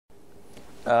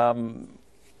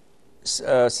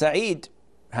Saeed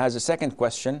has a second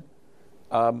question.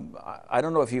 I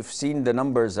don't know if you've seen the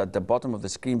numbers at the bottom of the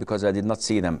screen because I did not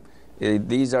see them.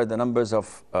 These are the numbers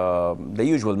of the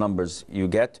usual numbers you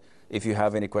get if you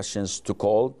have any questions to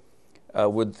call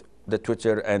with the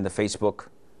Twitter and the Facebook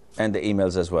and the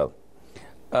emails as well.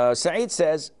 Saeed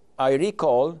says, I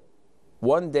recall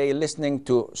one day listening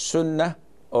to Sunnah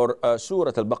or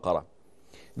Surah Al-Baqarah.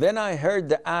 Then I heard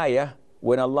the ayah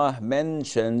when Allah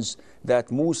mentions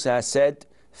that Musa said,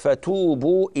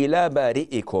 فَتُوبُوا إِلَى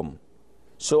بَارِئِكُمْ.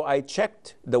 So I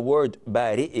checked the word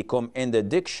bari'ikum in the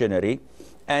dictionary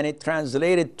and it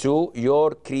translated to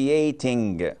your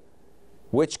creating,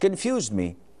 which confused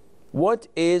me. What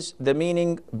is the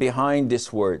meaning behind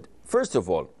this word? First of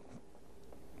all,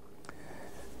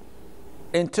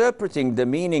 interpreting the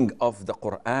meaning of the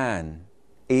Quran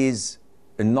is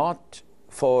not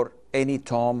for any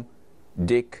Tom,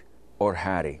 Dick, or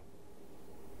Harry.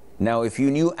 Now, if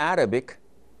you knew Arabic,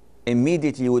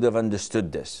 immediately you would have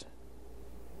understood this.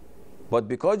 But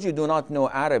because you do not know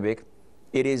Arabic,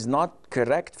 it is not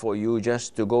correct for you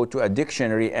just to go to a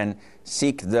dictionary and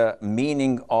seek the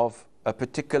meaning of a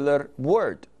particular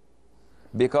word.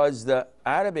 Because the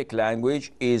Arabic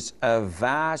language is a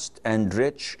vast and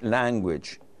rich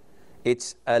language.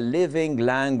 It's a living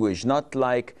language, not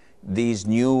like these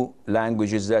new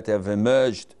languages that have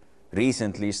emerged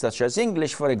recently, such as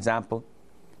English, for example.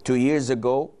 2 years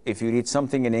ago, if you read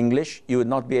something in English, you would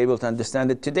not be able to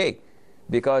understand it today,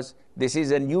 because this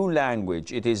is a new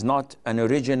language. It is not an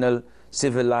original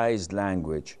civilized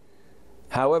language.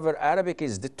 However, Arabic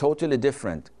is totally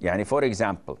different. Yani, for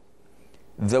example,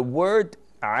 the word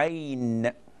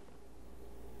ayn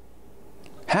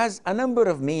has a number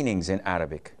of meanings in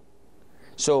Arabic.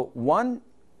 So one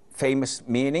famous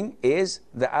meaning is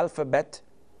the alphabet,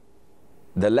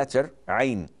 the letter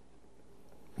ayn.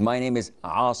 My name is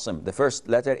Asim. The first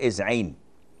letter is ayn.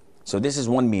 So this is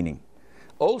one meaning.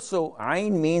 Also,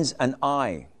 ayn means an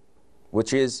eye,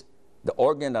 which is the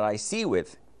organ that I see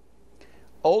with.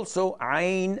 Also,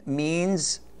 ayn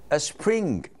means a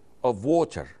spring of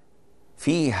water.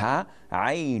 Fiha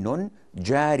aynun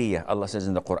jariyah, Allah says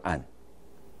in the Quran.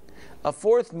 A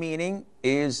fourth meaning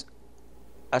is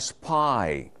a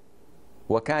spy.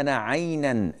 وَكَانَ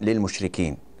عَيْنًا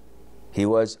لِلْمُشْرِكِينَ. He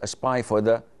was a spy for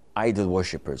the idol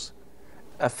worshippers.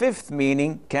 A fifth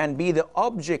meaning can be the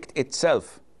object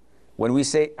itself. When we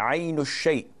say aynu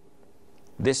shay,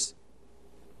 this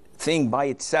thing by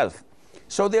itself.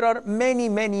 So there are many,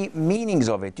 many meanings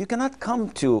of it. You cannot come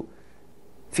to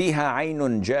fiha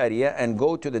aynun jariya and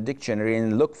go to the dictionary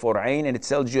and look for ayn and it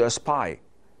tells you a spy.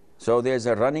 So there's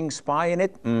a running spy in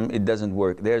it, it doesn't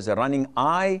work. There's a running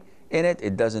eye in it,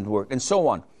 it doesn't work, and so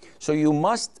on. So you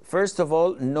must, first of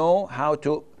all, know how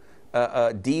to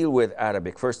deal with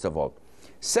Arabic, first of all.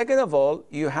 Second of all,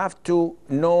 you have to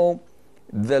know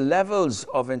the levels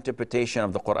of interpretation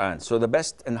of the Quran. So the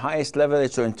best and highest level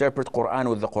is to interpret Quran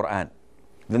with the Quran,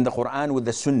 then the Quran with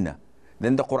the Sunnah,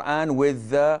 then the Quran with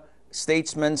the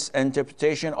statements and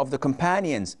interpretation of the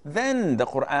companions, then the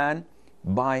Quran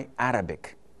by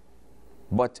Arabic.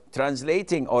 But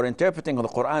translating or interpreting the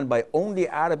Quran by only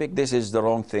Arabic, this is the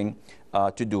wrong thing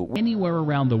to do. Anywhere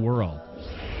around the world.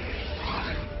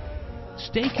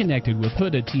 Stay connected with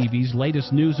Huda TV's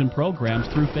latest news and programs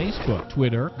through Facebook,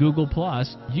 Twitter, Google+,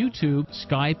 YouTube,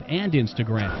 Skype, and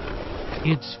Instagram.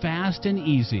 It's fast and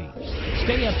easy.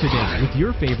 Stay up to date with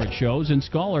your favorite shows and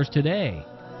scholars today.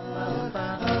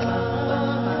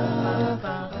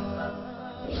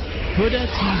 Huda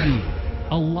TV,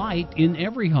 a light in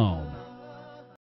every home.